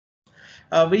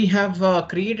we have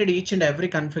created each and every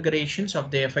configurations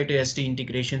of the FI to SD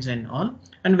integrations and all,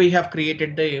 and we have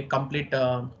created the complete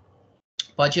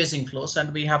purchasing flows,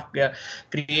 and we have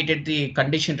created the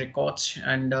condition records,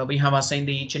 and we have assigned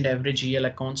the each and every GL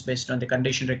accounts based on the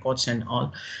condition records and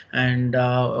all, and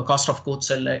cost of goods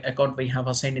sold account we have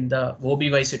assigned in the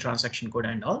OBYC transaction code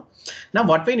and all. Now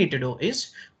what we need to do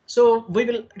is, so we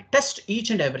will test each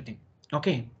and everything.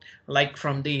 Okay, like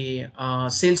from the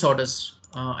sales orders,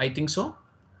 I think so.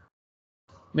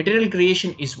 Material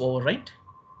creation is over, right?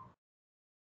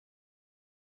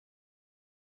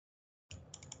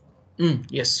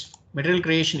 Yes, material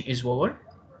creation is over.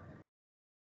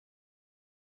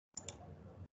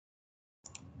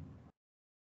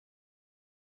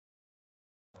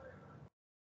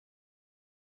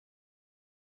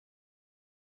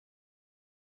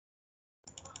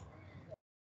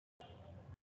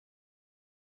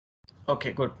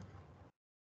 Okay, good.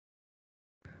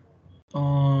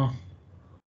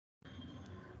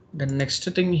 The next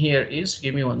thing here is,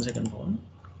 give me 1 second, Pawan.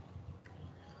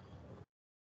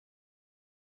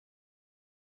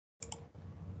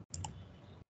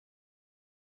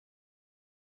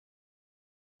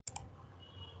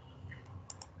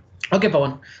 Okay,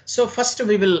 Pawan. So first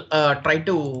we will try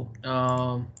to,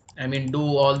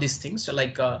 do all these things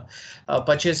like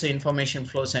purchase information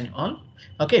flows and all.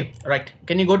 Okay, right.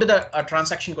 Can you go to the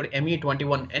transaction code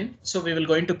ME21N? So we will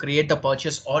going to create the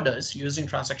purchase orders using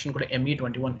transaction code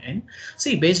ME21N.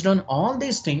 See, based on all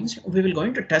these things, we will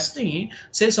going to test the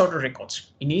sales order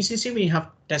records. In ECC, we have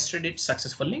tested it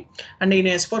successfully, and in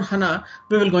S4 HANA,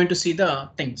 we will going to see the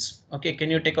things. Okay,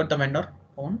 can you take out the vendor,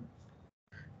 Pawan?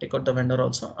 Take out the vendor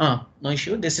also. No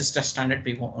issue. This is the standard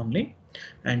PO only.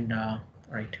 And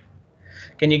right.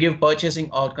 Can you give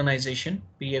purchasing organization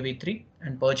PAV3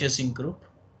 and purchasing group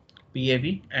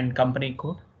PAV and company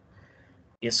code?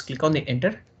 Yes, click on the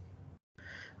enter.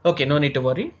 Okay, no need to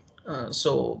worry. Can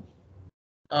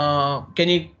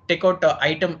you take out the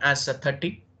item as a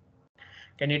 30?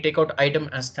 Can you take out item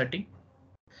as 30?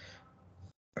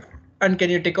 And can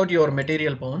you take out your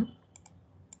material bone?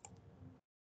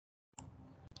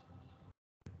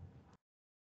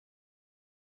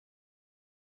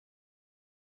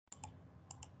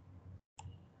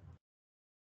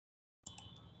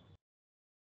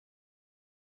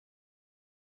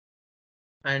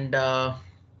 And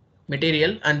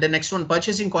material, and the next one,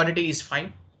 purchasing quantity is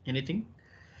 5. Anything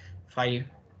 5,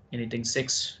 anything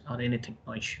 6 or anything,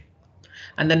 no issue.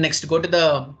 And then next go to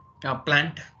the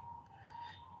plant,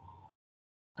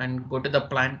 and go to the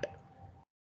plant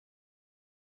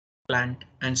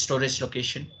and storage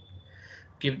location.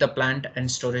 Give the plant and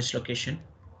storage location.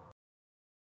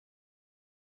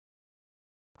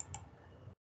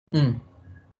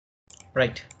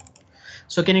 Right.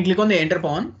 So can you click on the enter,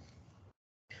 Pawan?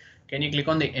 Can you click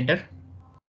on the enter?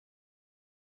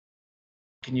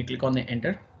 Can you click on the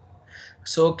enter?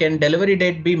 So can delivery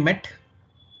date be met?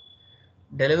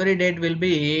 Delivery date will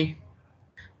be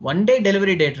 1 day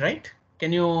delivery date, right?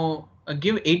 Can you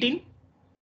give 18?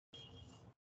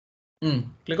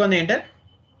 Click on the enter.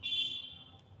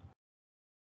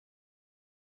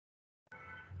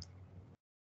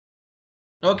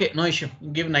 Okay, no issue.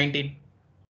 Give 19.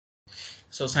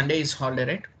 So Sunday is holiday,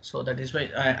 right? So that is why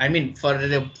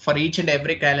for each and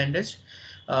every calendars,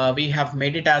 we have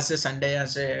made it as a Sunday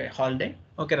as a holiday.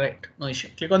 Okay, right? No issue.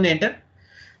 Click on the enter.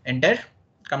 Enter.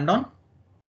 Come down.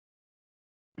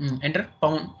 Enter.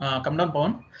 Pound. Come down.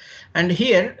 Pound. And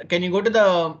here, can you go to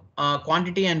the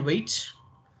quantity and weights?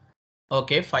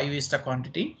 Okay, 5 is the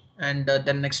quantity, and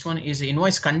the next one is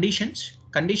invoice conditions.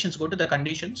 Conditions. Go to the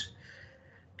conditions.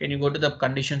 Can you go to the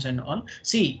conditions and all?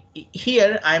 See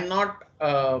here, I'm not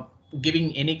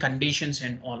giving any conditions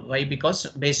and all. Why? Because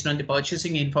based on the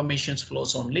purchasing information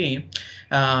flows only,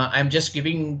 I'm just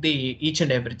giving the each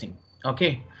and everything.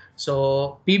 Okay,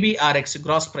 so PBRX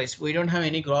gross price. We don't have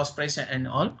any gross price and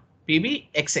all.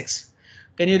 PBXX.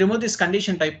 Can you remove this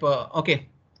condition type? Okay,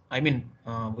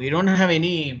 we don't have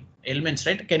any elements,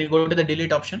 right? Can you go to the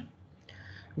delete option?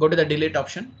 Go to the delete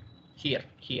option here.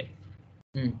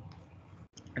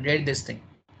 Delete this thing.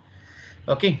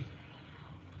 Okay.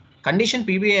 Condition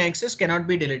PBA access cannot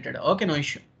be deleted. Okay, no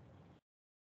issue.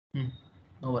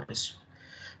 No worries.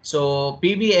 So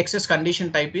PB access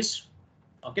condition type is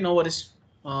okay, no worries.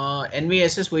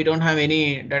 NVSS, we don't have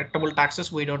any deductible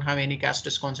taxes, we don't have any cash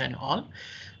discounts and all.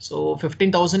 So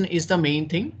 15,000 is the main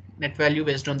thing, net value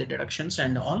based on the deductions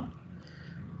and all.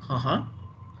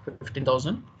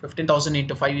 15,000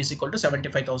 into 5 is equal to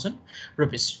 75,000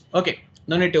 rupees. Okay,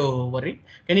 no need to worry.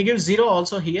 Can you give 0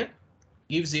 also here?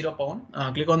 Give 0 pound.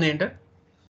 Click on the enter.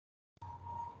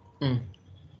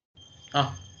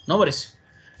 No worries.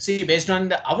 See, based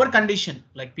on our condition,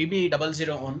 like PB00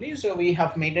 only, so we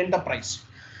have maintained the price.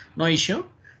 No issue.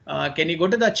 Can you go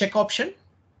to the check option?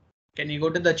 Can you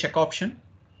go to the check option?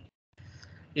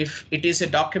 If it is a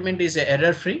document is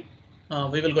error free,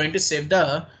 we will going to save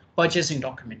the purchasing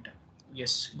document.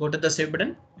 Yes, go to the save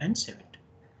button and save it.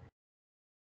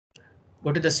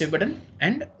 Go to the save button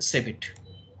and save it.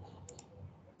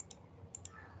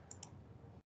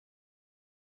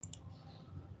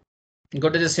 Go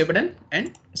to the save button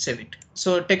and save it.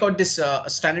 So take out this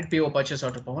standard PO purchase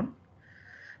order, Pawan.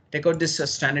 Take out this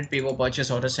standard PO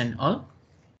purchase orders and all.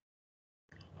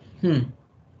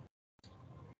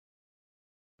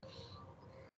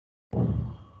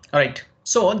 All right.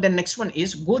 So the next one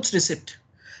is goods receipt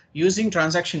using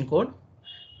transaction code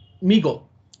MIGO.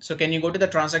 So can you go to the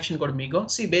transaction code MIGO?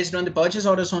 See, based on the purchase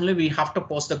orders only, we have to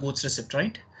post the goods receipt,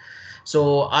 right?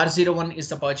 So R01 is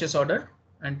the purchase order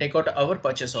and take out our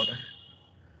purchase order.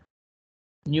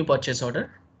 New purchase order.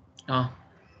 Can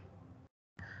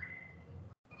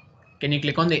you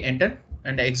click on the enter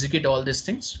and execute all these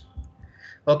things?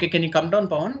 Okay, can you come down,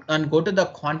 Pawan, and go to the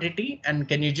quantity, and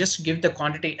can you just give the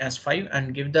quantity as 5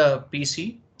 and give the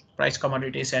PC price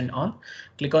commodities and all.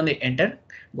 Click on the enter,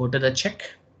 go to the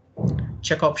check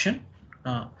option.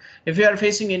 If you are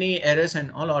facing any errors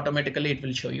and all, automatically it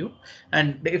will show you.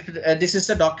 And if this is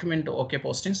the document OK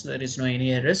postings, there is no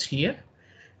any errors here.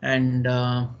 And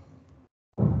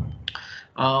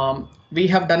we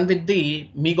have done with the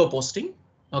MIGO posting.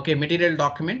 Okay, material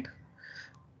document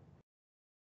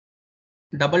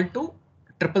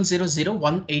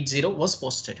 22000180 was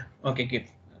posted. Okay, good.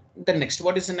 The next,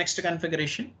 what is the next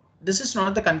configuration? This is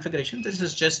not the configuration. This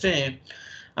is just a,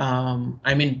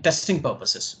 I mean, testing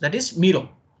purposes. That is Miro.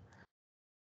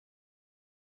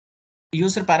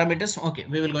 User parameters. Okay,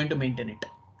 we will going to maintain it.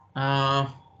 Can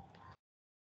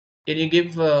you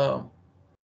give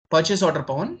purchase order,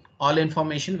 Pawan? All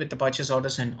information with the purchase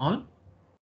orders and all.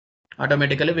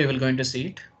 Automatically, we will going to see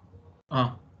it.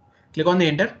 Click on the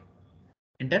enter.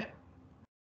 Enter.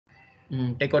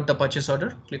 Take out the purchase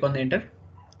order. Click on the enter.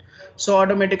 So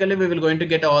automatically we will going to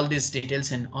get all these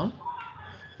details and all.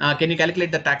 Can you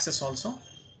calculate the taxes also?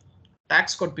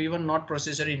 Tax code P1 not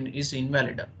processor is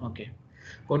invalid. Okay.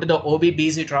 Go to the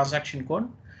OBBZ transaction code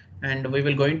and we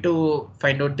will going to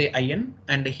find out the IN,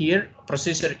 and here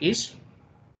processor is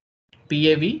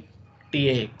PAV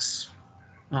TAX.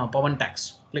 Pawan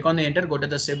tax. Click on the enter, go to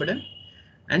the save button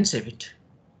and save it.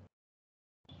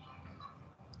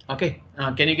 Okay.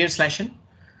 Can you give /n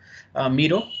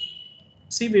Miro?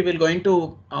 See, we will going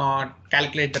to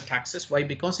calculate the taxes. Why?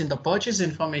 Because in the purchase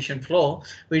information flow,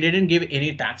 we didn't give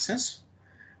any taxes,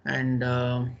 and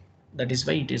that is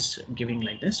why it is giving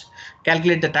like this.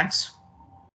 Calculate the tax.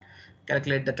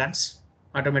 Calculate the tax.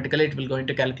 Automatically, it will going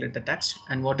to calculate the tax.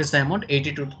 And what is the amount?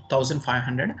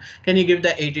 82,500. Can you give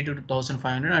the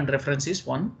 82,500? And reference is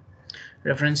 1.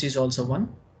 Reference is also 1.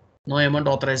 No amount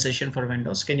authorization for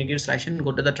vendors. Can you give /n?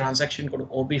 Go to the transaction code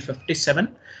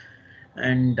OB57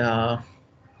 and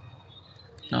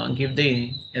give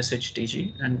the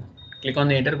SHTG and click on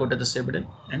the enter, go to the save button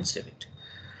and save it.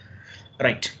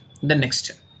 Right. The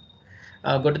next,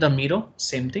 go to the Miro,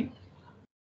 same thing.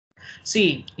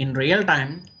 See, in real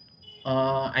time,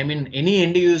 I mean, any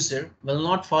end user will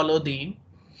not follow the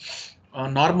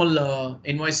normal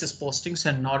invoices postings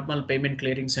and normal payment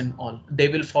clearings and all. They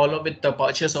will follow with the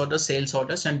purchase orders, sales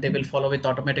orders, and they will follow with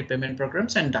automatic payment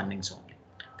programs and dunnings only.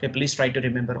 Okay, please try to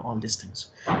remember all these things.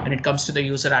 When it comes to the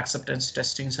user acceptance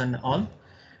testings and all,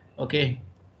 okay,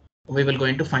 we will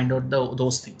going to find out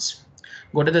those things.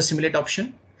 Go to the simulate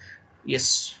option,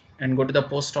 yes, and go to the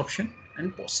post option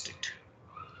and post it.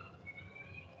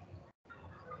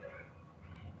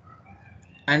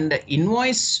 And the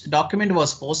invoice document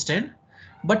was posted,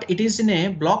 but it is in a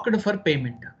blocked for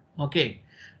payment. Okay,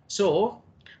 so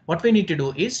what we need to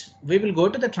do is we will go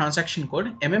to the transaction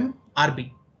code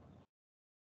MMRB.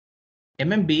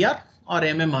 MMBR or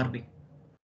MMRB?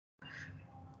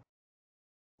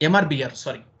 MRBR,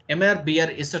 sorry.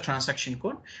 MRBR is the transaction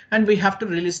code, and we have to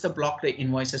release the blocked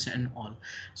invoices and all.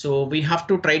 So we have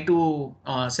to try to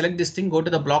select this thing, go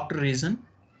to the blocked reason,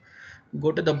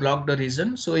 go to the blocked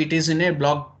reason. So it is in a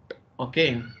blocked.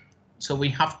 Okay, so we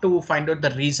have to find out the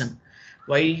reason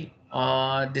why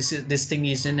this thing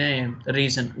is in a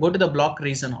reason. Go to the block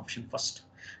reason option first,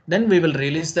 then we will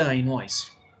release the invoice.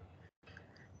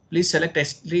 Please select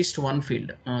at least one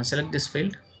field. Select this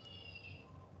field.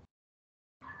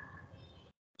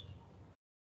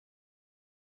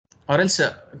 Or else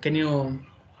can you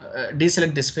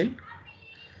deselect this field?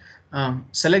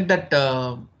 Select that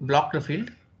blocked field.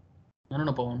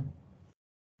 No, Pawan.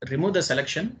 Remove the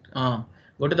selection.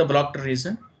 Go to the blocked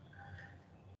reason.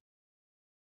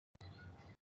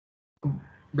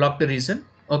 block the reason.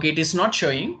 Okay, it is not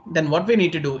showing. Then what we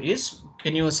need to do is,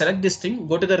 can you select this thing,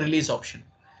 go to the release option.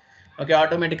 Okay,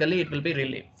 automatically it will be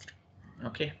relieved.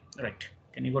 Okay, right.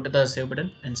 Can you go to the save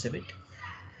button and save it?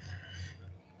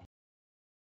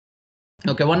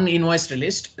 Okay, one invoice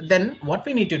released. Then what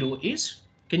we need to do is,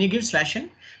 can you give /n,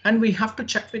 and we have to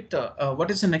check with what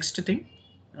is the next thing.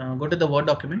 Go to the Word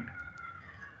document.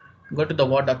 Go to the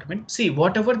Word document. See,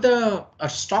 whatever the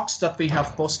stocks that we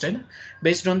have posted,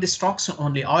 based on the stocks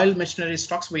only, oil machinery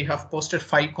stocks, we have posted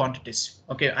 5 quantities.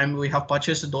 Okay, and we have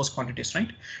purchased those quantities,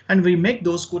 right? And we make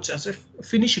those goods as a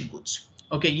finished goods.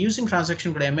 Okay, using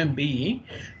transaction code MMBE,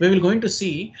 we will going to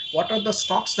see what are the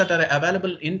stocks that are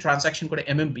available in transaction code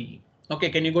MMBE. Okay,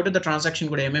 can you go to the transaction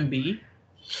code MMBE?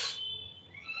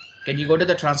 Can you go to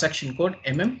the transaction code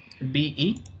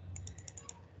MMBE?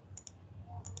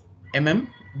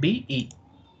 MMBE.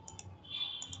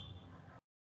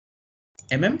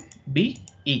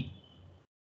 MMBE.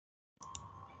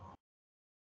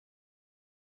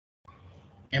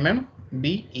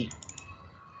 MMBE.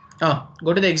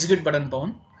 Go to the execute button,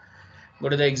 Pawan. Go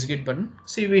to the execute button.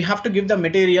 See, we have to give the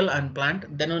material and plant.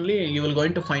 Then only you will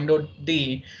going to find out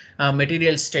the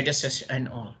material statuses and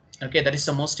all. Okay, that is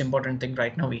the most important thing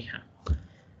right now we have.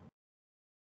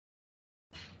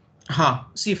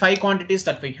 See, 5 quantities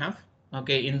that we have.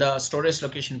 Okay, in the storage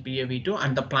location PAV2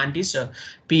 and the plant is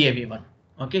PAV1.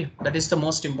 Okay, that is the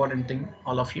most important thing,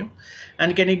 all of you.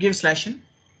 And can you give /n?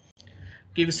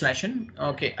 Give /n.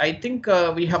 Okay, I think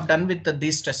we have done with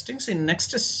these testings. In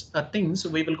next things,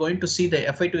 we will going to see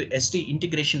the FI to SD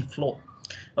integration flow.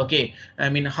 Okay, I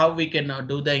mean how we can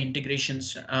do the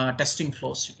integrations testing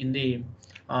flows in the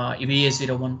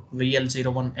VA01,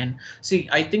 VL01, and see,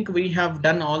 I think we have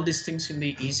done all these things in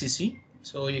the ECC.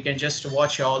 So you can just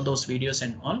watch all those videos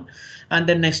and all. And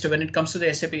then next, when it comes to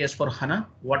the SAP S4 HANA,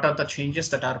 what are the changes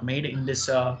that are made in this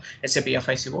SAP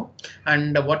FICO,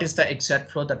 and what is the exact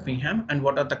flow that we have, and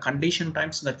what are the condition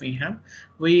types that we have.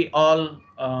 We all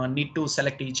need to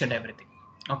select each and everything.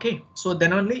 Okay, so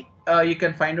then only you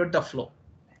can find out the flow.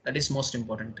 That is most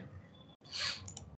important thing.